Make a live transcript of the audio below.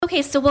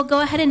Okay, so we'll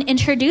go ahead and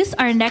introduce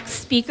our next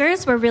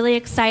speakers. We're really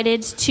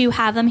excited to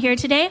have them here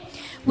today.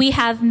 We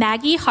have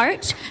Maggie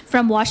Hart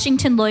from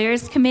Washington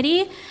Lawyers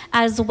Committee,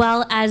 as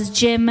well as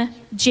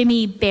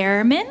Jimmy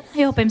Behrman,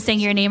 I hope I'm saying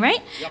your name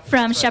right,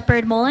 from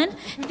Sheppard Mullin.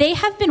 They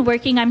have been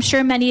working, I'm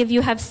sure many of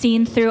you have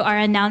seen through our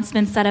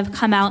announcements that have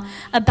come out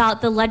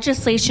about the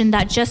legislation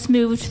that just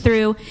moved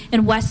through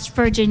in West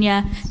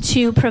Virginia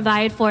to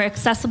provide for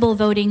accessible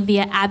voting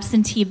via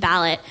absentee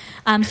ballot.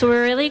 So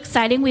we're really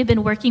excited. We've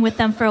been working with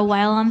them for a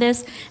while on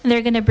this, and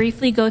they're going to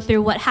briefly go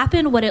through what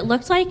happened, what it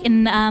looked like,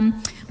 and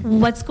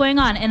what's going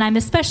on. And I'm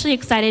especially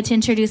excited to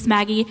introduce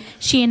Maggie.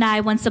 She and I,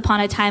 once upon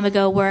a time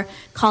ago, were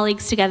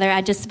colleagues together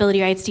at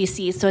Disability Rights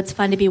DC, so it's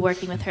fun to be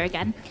working with her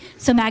again.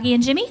 So Maggie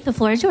and Jimmy, the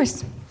floor is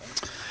yours.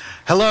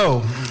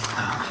 Hello.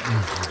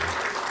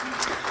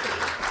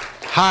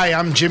 Hi,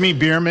 I'm Jimmy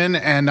Behrman,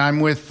 and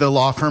I'm with the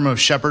law firm of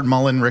Sheppard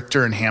Mullin,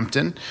 Richter, and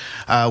Hampton.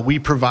 We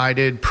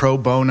provided pro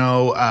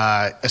bono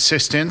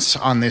assistance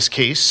on this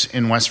case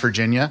in West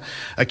Virginia,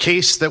 a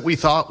case that we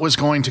thought was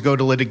going to go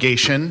to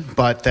litigation,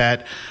 but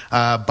that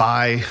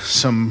by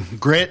some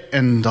grit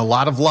and a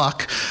lot of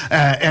luck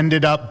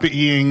ended up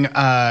being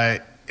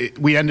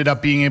we ended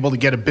up being able to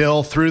get a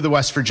bill through the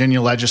West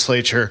Virginia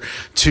legislature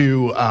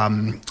to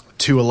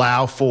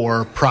allow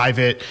for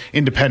private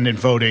independent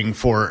voting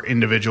for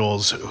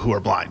individuals who are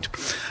blind.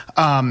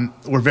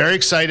 We're very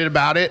excited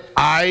about it.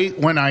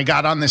 When I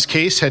got on this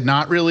case, had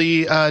not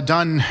really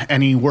done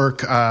any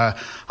work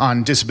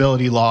on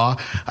disability law.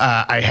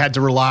 I had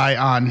to rely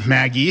on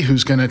Maggie,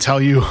 who's going to tell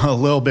you a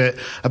little bit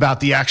about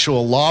the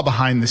actual law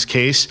behind this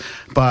case,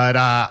 but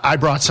I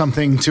brought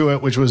something to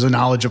it, which was a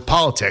knowledge of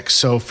politics.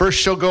 So first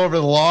she'll go over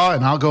the law,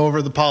 and I'll go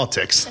over the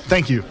politics.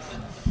 Thank you.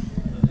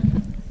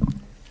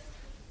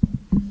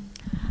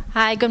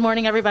 Hi, good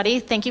morning,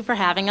 everybody. Thank you for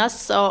having us.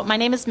 So my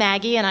name is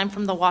Maggie, and I'm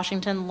from the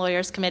Washington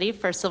Lawyers Committee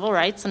for Civil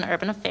Rights and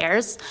Urban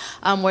Affairs,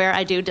 where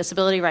I do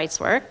disability rights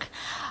work.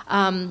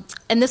 And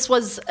this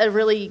was a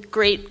really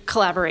great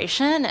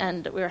collaboration,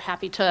 and we were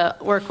happy to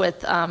work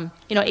with,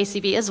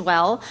 ACB as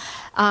well.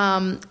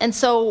 And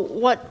so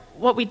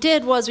what we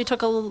did was we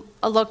took a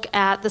look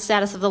at the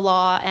status of the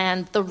law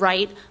and the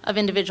right of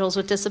individuals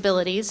with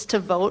disabilities to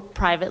vote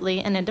privately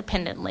and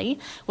independently,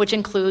 which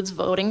includes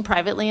voting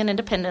privately and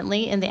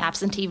independently in the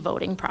absentee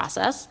voting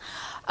process.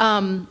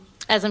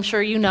 As I'm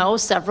sure you know,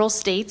 several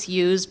states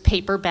use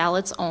paper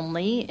ballots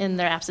only in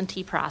their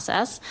absentee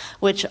process,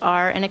 which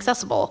are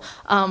inaccessible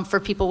for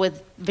people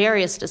with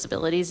various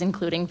disabilities,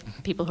 including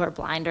people who are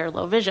blind or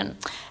low vision.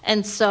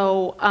 And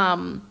so,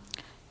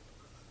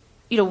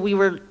 we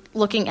were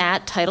looking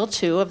at Title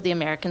II of the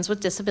Americans with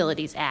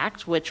Disabilities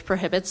Act, which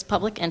prohibits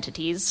public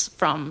entities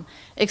from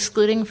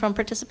excluding from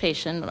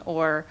participation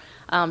or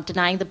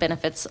denying the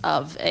benefits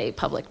of a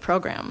public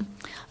program.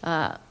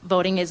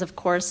 Voting is, of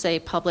course, a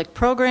public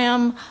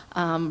program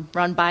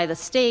run by the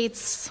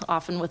states,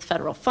 often with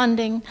federal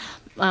funding,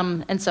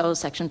 and so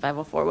Section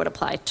 504 would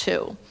apply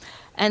too.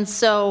 And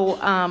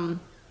so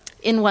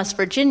in West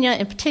Virginia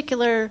in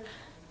particular,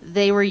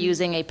 they were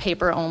using a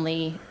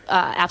paper-only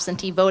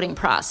absentee voting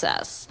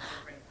process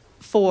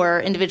for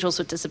individuals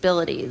with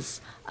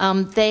disabilities.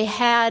 They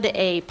had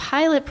a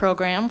pilot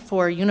program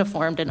for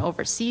uniformed and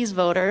overseas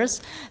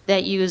voters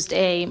that used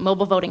a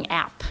mobile voting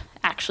app,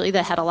 actually,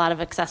 that had a lot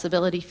of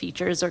accessibility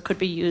features or could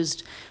be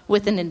used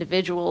with an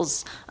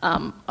individual's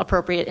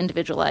appropriate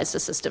individualized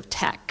assistive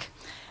tech.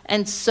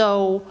 And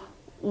so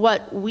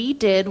what we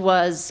did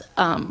was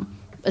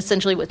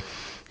essentially with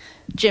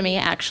Jimmy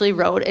actually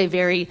wrote a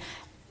very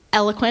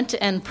eloquent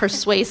and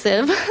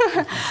persuasive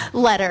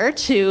letter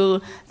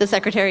to the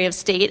Secretary of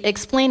State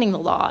explaining the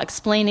law,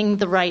 explaining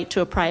the right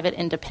to a private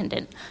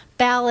independent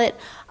ballot,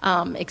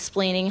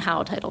 explaining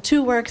how Title II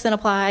works and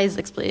applies,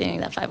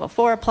 explaining that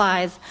 504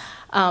 applies,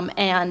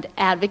 and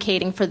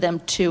advocating for them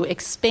to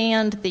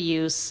expand the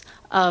use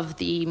of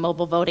the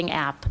mobile voting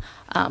app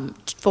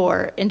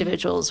for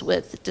individuals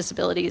with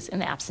disabilities in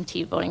the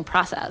absentee voting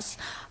process.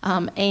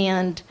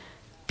 And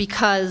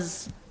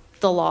because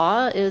the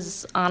law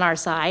is on our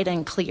side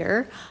and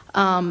clear,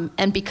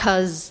 and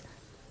because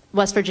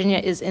West Virginia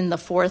is in the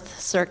Fourth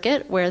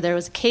Circuit, where there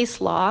was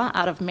case law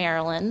out of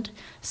Maryland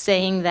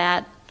saying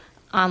that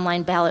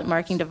online ballot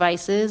marking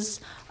devices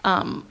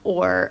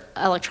or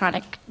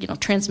electronic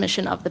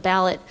transmission of the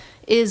ballot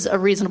is a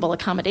reasonable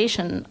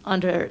accommodation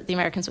under the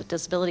Americans with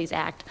Disabilities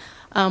Act.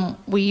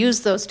 We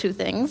used those two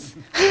things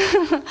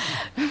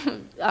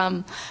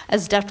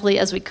as deftly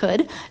as we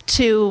could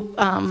to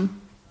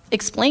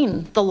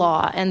explain the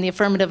law and the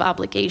affirmative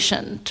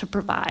obligation to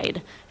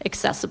provide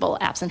accessible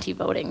absentee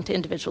voting to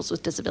individuals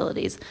with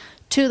disabilities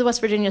to the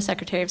West Virginia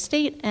Secretary of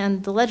State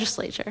and the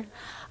legislature.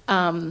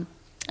 And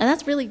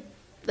that's really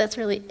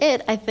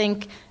it. I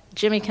think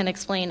Jimmy can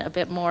explain a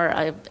bit more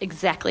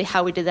exactly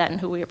how we did that and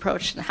who we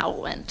approached and how it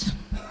went.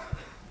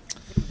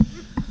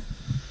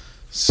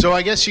 So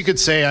I guess you could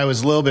say I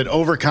was a little bit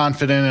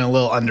overconfident and a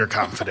little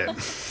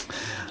underconfident.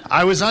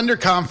 I was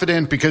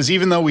underconfident because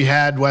even though we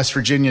had West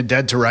Virginia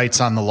dead to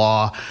rights on the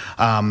law,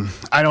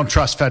 I don't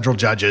trust federal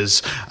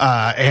judges.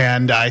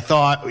 And I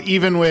thought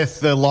even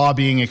with the law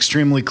being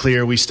extremely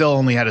clear, we still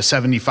only had a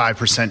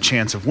 75%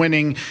 chance of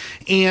winning,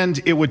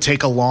 and it would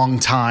take a long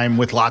time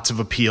with lots of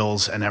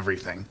appeals and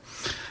everything.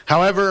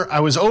 However,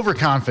 I was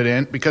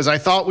overconfident because I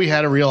thought we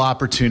had a real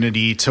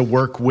opportunity to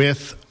work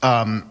with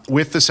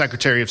the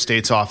Secretary of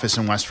State's office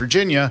in West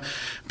Virginia,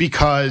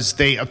 because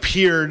they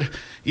appeared,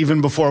 even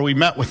before we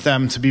met with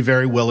them, to be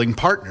very willing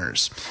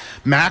partners.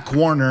 Mac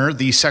Warner,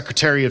 the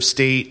Secretary of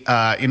State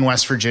in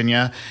West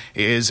Virginia,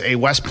 is a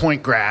West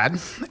Point grad,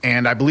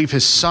 and I believe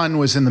his son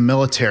was in the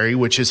military,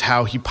 which is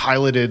how he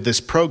piloted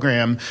this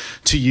program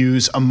to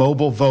use a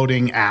mobile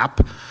voting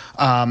app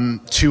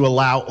to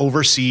allow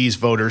overseas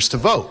voters to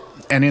vote.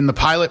 And in the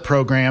pilot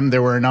program,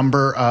 there were a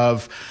number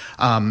of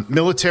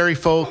military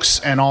folks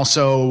and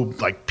also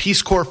like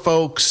Peace Corps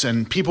folks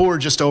and people who were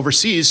just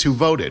overseas who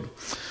voted.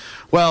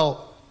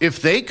 Well,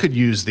 if they could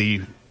use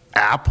the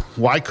app,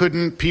 why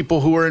couldn't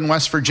people who are in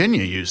West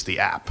Virginia use the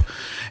app?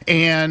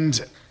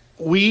 And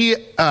we,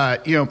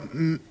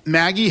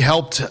 Maggie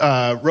helped,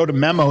 wrote a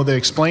memo that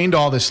explained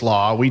all this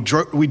law. We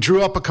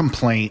drew up a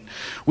complaint.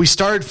 We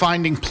started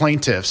finding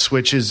plaintiffs,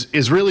 which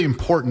is really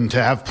important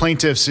to have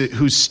plaintiffs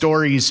whose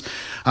stories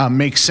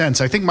make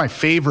sense. I think my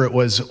favorite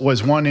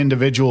was one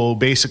individual who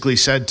basically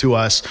said to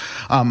us,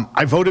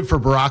 I voted for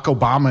Barack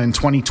Obama in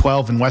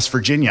 2012 in West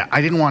Virginia.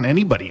 I didn't want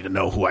anybody to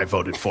know who I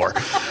voted for.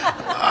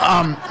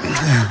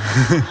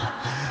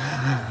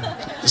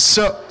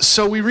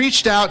 So we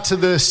reached out to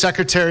the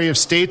Secretary of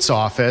State's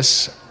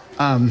office.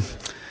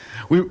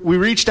 We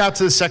reached out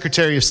to the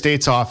Secretary of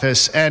State's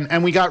office,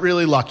 and we got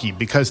really lucky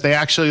because they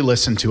actually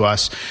listened to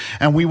us.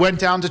 And we went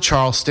down to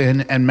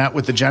Charleston and met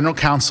with the General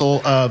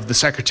Counsel of the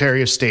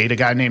Secretary of State, a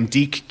guy named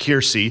Deke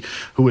Kiersey,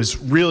 who was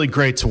really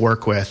great to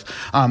work with,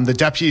 the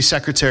Deputy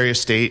Secretary of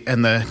State,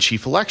 and the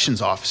Chief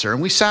Elections Officer. And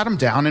we sat them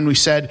down and we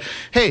said,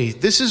 hey,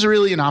 this is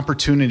really an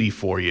opportunity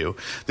for you.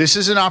 This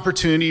is an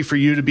opportunity for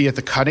you to be at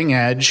the cutting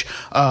edge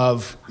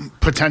of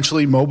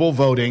potentially mobile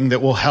voting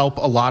that will help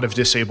a lot of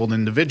disabled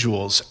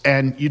individuals.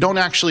 And you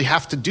don't actually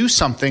have to do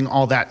something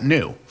all that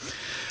new.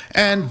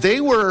 And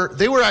they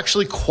were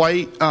actually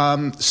quite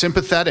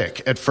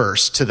sympathetic at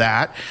first to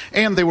that,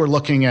 and they were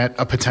looking at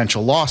a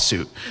potential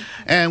lawsuit.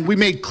 And we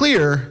made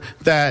clear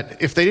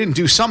that if they didn't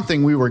do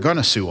something, we were going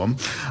to sue them,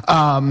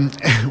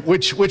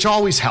 which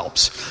always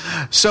helps.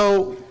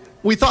 So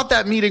we thought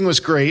that meeting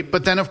was great,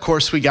 but then, of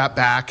course, we got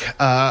back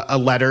a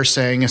letter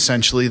saying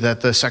essentially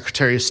that the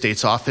Secretary of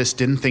State's office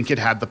didn't think it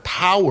had the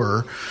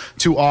power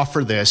to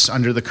offer this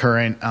under the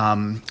current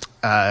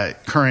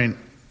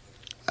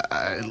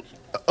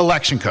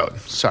election code.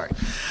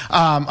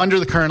 Under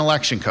the current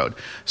election code.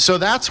 So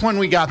that's when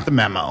we got the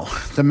memo.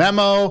 The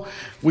memo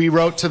we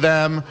wrote to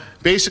them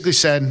basically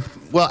said,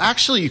 well,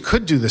 actually, you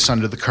could do this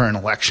under the current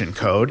election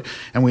code,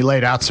 and we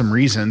laid out some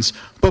reasons.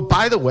 But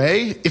by the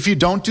way, if you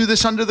don't do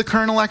this under the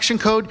current election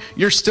code,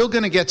 you're still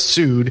going to get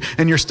sued,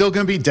 and you're still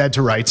going to be dead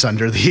to rights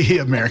under the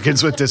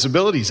Americans with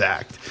Disabilities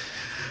Act.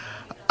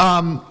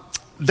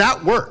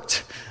 That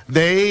worked.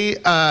 They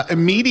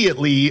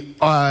immediately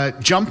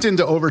jumped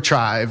into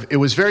overdrive. It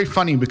was very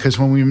funny because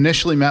when we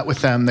initially met with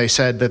them, they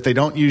said that they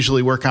don't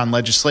usually work on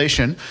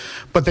legislation,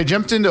 but they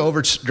jumped into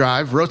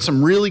overdrive, wrote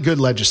some really good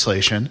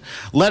legislation,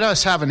 let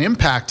us have an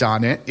impact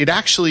on it. It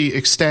actually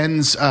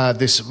extends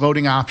this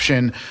voting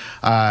option.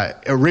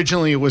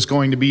 Originally, it was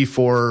going to be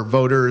for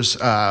voters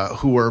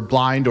who were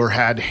blind or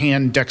had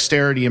hand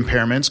dexterity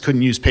impairments,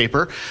 couldn't use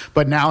paper,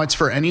 but now it's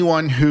for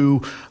anyone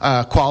who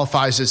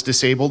qualifies as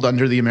disabled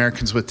under the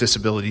Americans with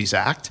Disabilities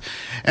Act.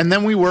 And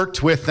then we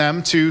worked with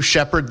them to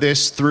shepherd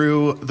this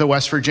through the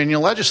West Virginia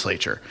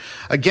legislature.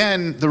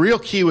 Again, the real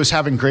key was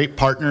having great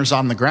partners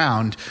on the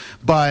ground,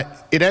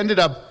 but it ended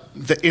up,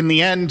 in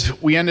the end,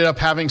 we ended up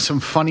having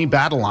some funny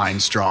battle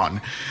lines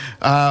drawn.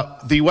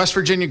 The West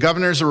Virginia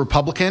governor is a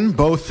Republican.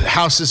 Both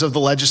houses of the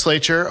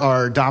legislature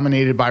are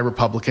dominated by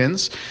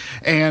Republicans.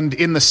 And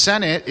in the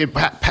Senate,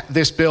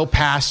 this bill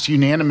passed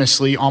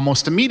unanimously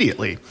almost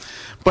immediately.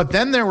 But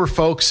then there were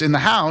folks in the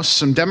House,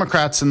 some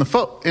Democrats in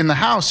the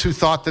House, who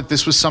thought that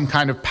this was some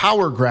kind of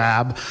power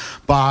grab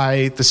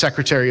by the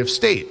Secretary of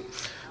State.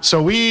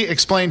 So we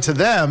explained to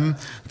them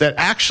that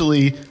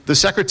actually the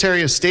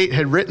Secretary of State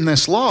had written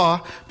this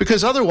law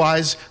because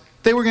otherwise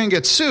they were going to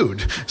get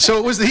sued. So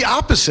it was the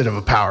opposite of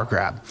a power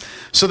grab.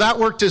 So that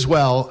worked as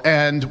well,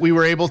 and we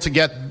were able to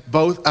get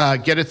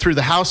it through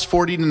the House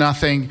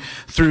 40-0,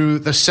 through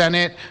the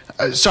Senate.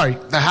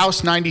 The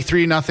House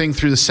 93-0,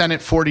 through the Senate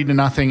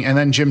 40-0, and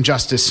then Jim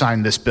Justice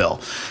signed this bill.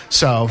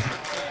 So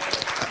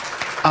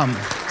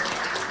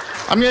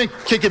I'm going to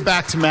kick it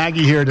back to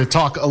Maggie here to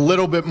talk a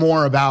little bit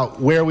more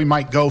about where we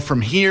might go from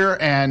here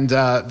and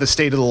the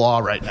state of the law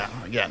right now,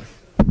 again.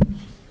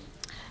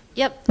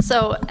 Yep.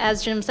 So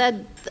as Jim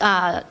said,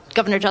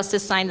 Governor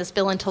Justice signed this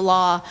bill into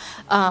law.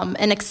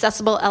 An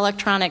accessible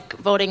electronic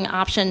voting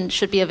option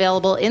should be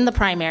available in the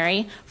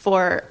primary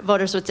for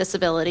voters with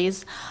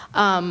disabilities.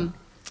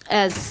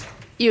 As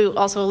you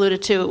also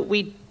alluded to,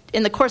 we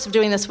in the course of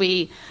doing this,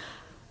 we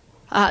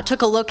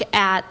took a look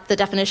at the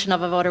definition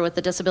of a voter with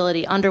a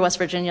disability under West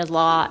Virginia's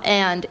law,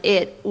 and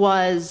it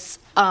was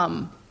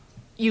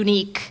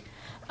unique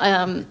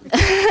and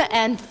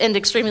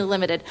extremely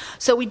limited.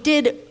 So we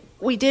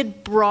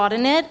did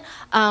broaden it,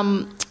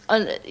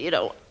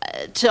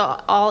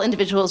 to all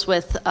individuals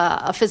with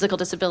a physical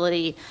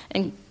disability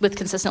and with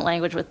consistent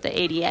language with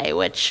the ADA,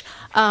 which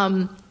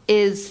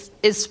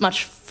is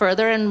much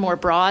further and more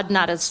broad,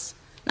 not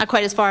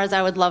quite as far as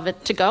I would love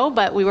it to go,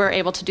 but we were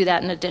able to do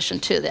that in addition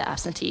to the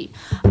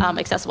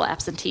accessible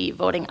absentee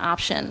voting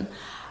option.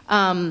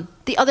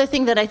 The other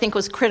thing that I think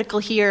was critical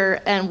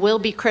here and will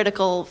be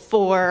critical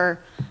for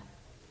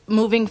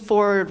moving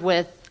forward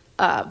with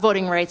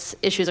voting rights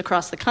issues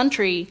across the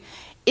country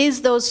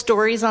is those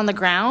stories on the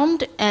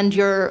ground and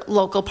your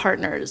local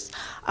partners.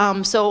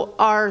 So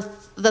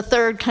the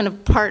third kind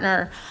of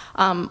partner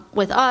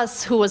with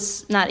us, who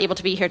was not able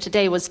to be here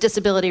today, was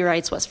Disability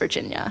Rights West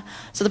Virginia.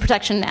 So the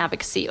Protection and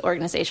Advocacy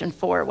Organization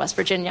for West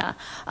Virginia.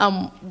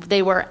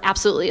 They were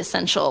absolutely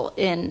essential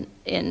in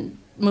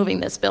moving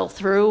this bill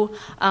through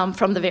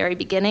from the very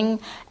beginning,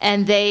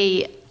 and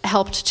they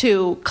helped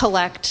to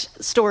collect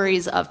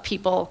stories of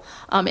people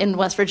in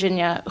West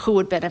Virginia who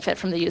would benefit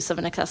from the use of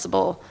an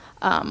accessible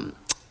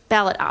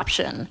ballot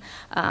option.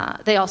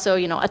 They also,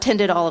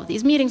 attended all of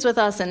these meetings with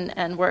us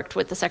and worked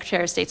with the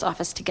Secretary of State's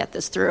office to get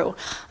this through.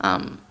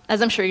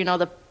 As I'm sure you know,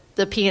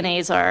 the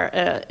P&As are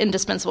an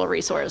indispensable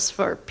resource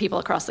for people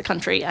across the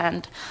country,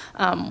 and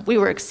we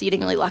were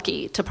exceedingly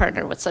lucky to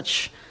partner with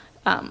such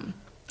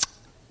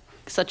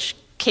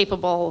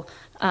capable,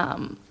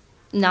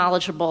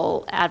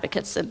 knowledgeable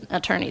advocates and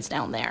attorneys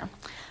down there.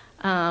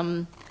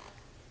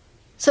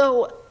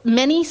 So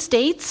many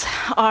states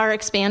are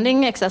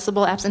expanding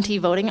accessible absentee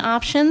voting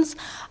options,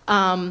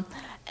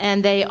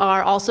 and they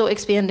are also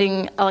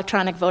expanding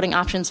electronic voting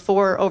options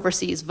for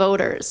overseas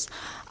voters.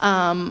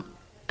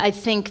 I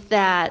think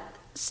that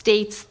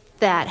states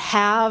that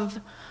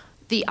have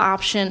the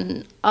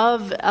option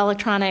of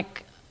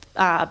electronic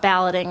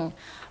balloting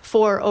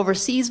for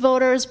overseas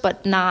voters,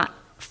 but not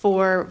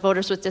for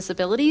voters with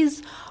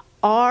disabilities,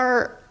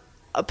 are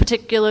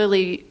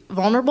particularly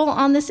vulnerable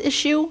on this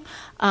issue.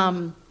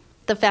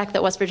 The fact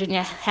that West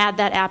Virginia had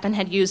that app and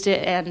had used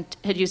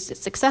it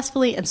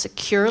successfully and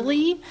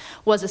securely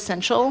was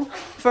essential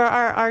for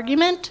our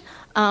argument.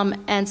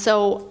 And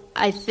so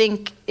I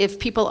think if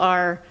people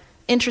are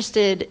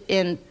interested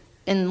in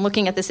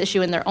looking at this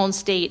issue in their own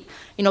state,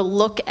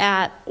 look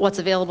at what's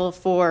available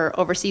for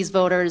overseas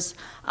voters,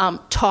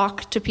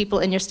 talk to people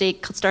in your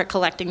state, start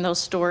collecting those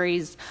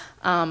stories,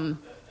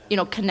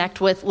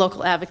 connect with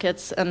local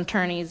advocates and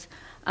attorneys,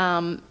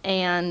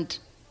 and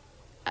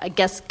I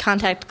guess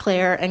contact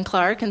Claire and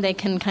Clark, and they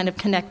can kind of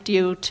connect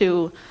you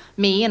to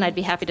me, and I'd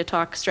be happy to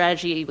talk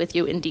strategy with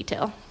you in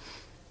detail.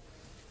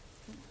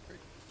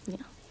 Yeah.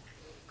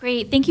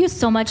 Great. Thank you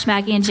so much,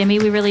 Maggie and Jimmy.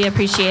 We really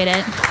appreciate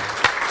it.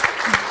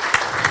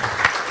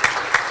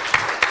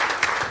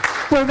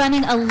 We're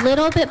running a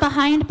little bit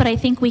behind, but I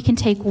think we can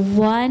take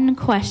one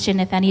question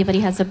if anybody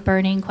has a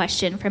burning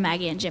question for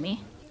Maggie and Jimmy.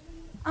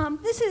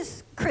 This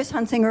is Chris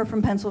Hunsinger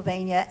from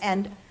Pennsylvania,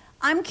 and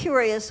I'm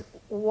curious,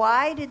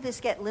 why did this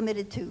get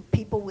limited to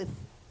people with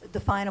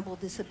definable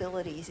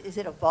disabilities? Is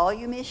it a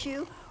volume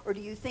issue, or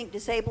do you think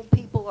disabled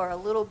people are a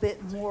little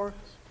bit more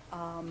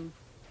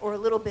or a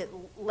little bit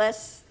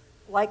less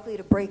likely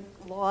to break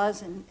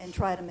laws and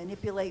try to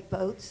manipulate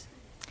votes?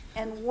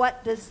 And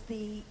what does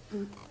the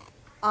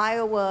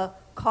Iowa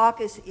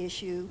caucus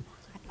issue,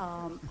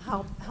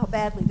 how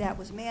badly that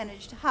was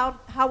managed,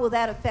 how will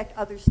that affect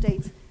other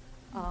states'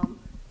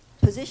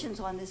 positions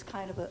on this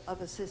kind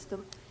of a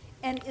system?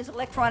 And is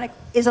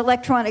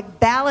electronic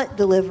ballot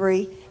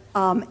delivery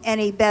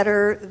any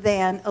better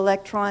than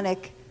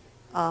electronic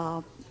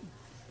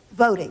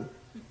voting?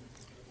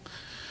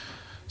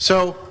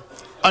 So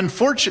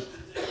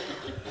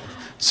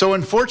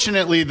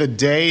unfortunately, the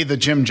day that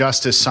Jim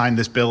Justice signed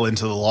this bill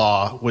into the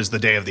law was the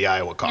day of the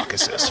Iowa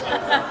caucuses.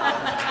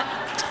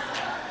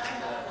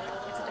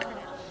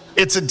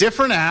 It's a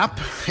different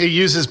app. It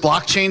uses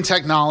blockchain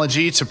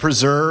technology to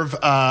preserve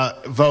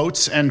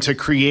votes and to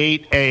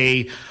create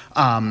a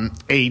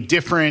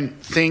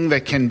different thing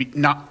that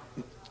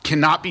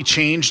cannot be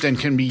changed and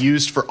can be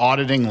used for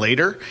auditing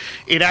later.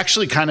 It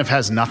actually kind of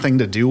has nothing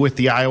to do with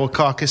the Iowa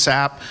caucus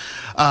app.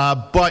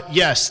 But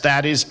yes,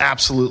 that is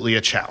absolutely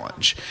a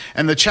challenge.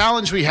 And the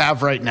challenge we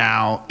have right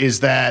now is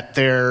that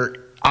there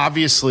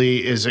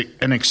obviously is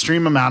an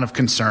extreme amount of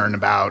concern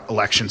about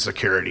election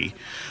security.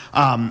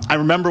 I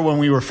remember when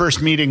we were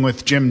first meeting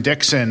with Jim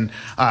Dixon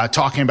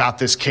talking about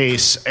this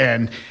case,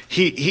 and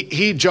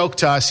he joked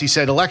to us, he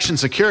said, election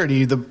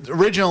security, the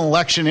original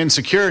election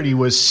insecurity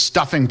was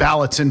stuffing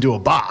ballots into a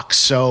box.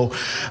 So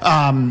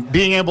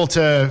being able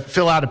to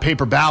fill out a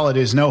paper ballot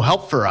is no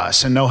help for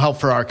us and no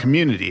help for our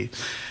community.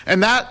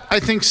 And that,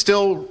 I think,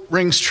 still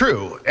rings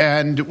true.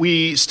 And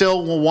we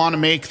still will want to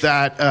make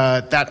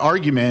that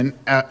argument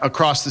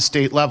across the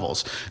state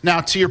levels.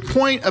 Now, to your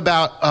point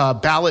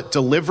about ballot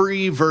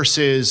delivery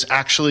versus is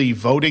actually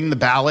voting the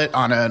ballot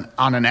on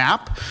an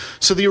app.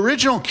 So the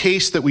original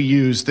case that we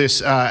use,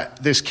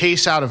 this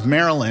case out of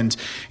Maryland,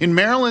 in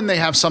Maryland they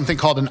have something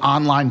called an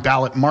online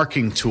ballot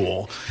marking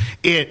tool.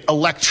 It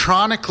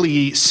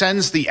electronically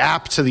sends the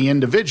app to the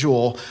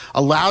individual,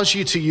 allows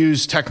you to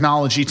use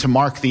technology to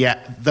mark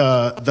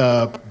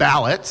the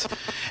ballot,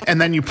 and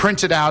then you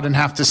print it out and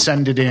have to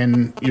send it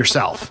in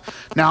yourself.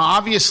 Now,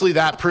 obviously,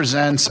 that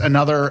presents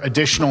another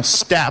additional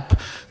step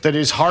that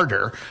is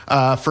harder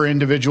for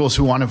individuals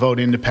who want to vote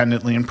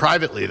independently and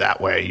privately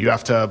that way. You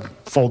have to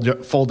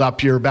fold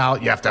up your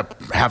ballot, you have to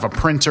have a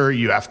printer,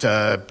 you have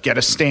to get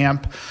a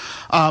stamp.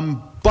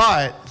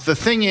 But the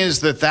thing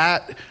is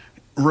that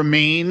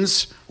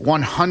remains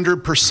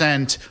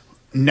 100%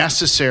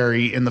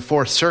 necessary in the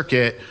Fourth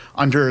Circuit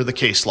under the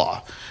case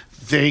law.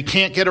 They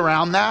can't get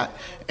around that.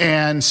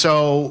 And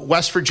so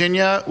West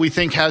Virginia, we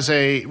think, has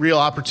a real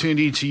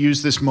opportunity to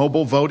use this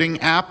mobile voting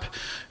app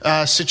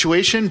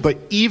situation. But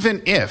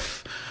even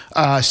if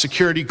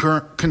security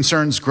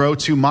concerns grow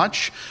too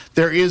much,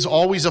 there is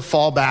always a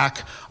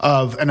fallback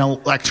of an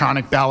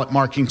electronic ballot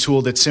marking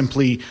tool that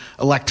simply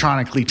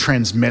electronically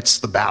transmits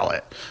the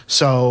ballot.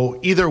 So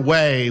either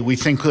way, we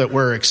think that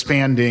we're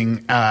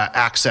expanding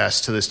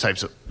access to this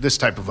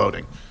type of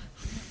voting.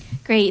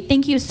 Great.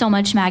 Thank you so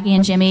much, Maggie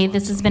and Jimmy.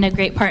 This has been a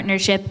great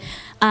partnership.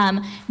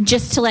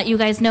 Just to let you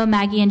guys know,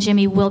 Maggie and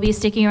Jimmy will be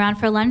sticking around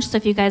for lunch, so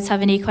if you guys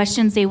have any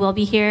questions, they will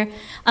be here.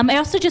 I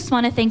also just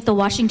want to thank the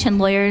Washington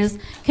Lawyers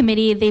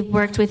Committee. They've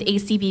worked with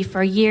ACB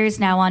for years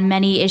now on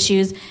many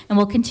issues and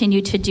will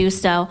continue to do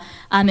so.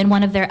 And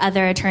one of their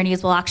other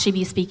attorneys will actually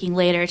be speaking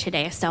later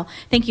today. So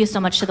thank you so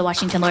much to the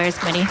Washington Lawyers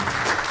Committee.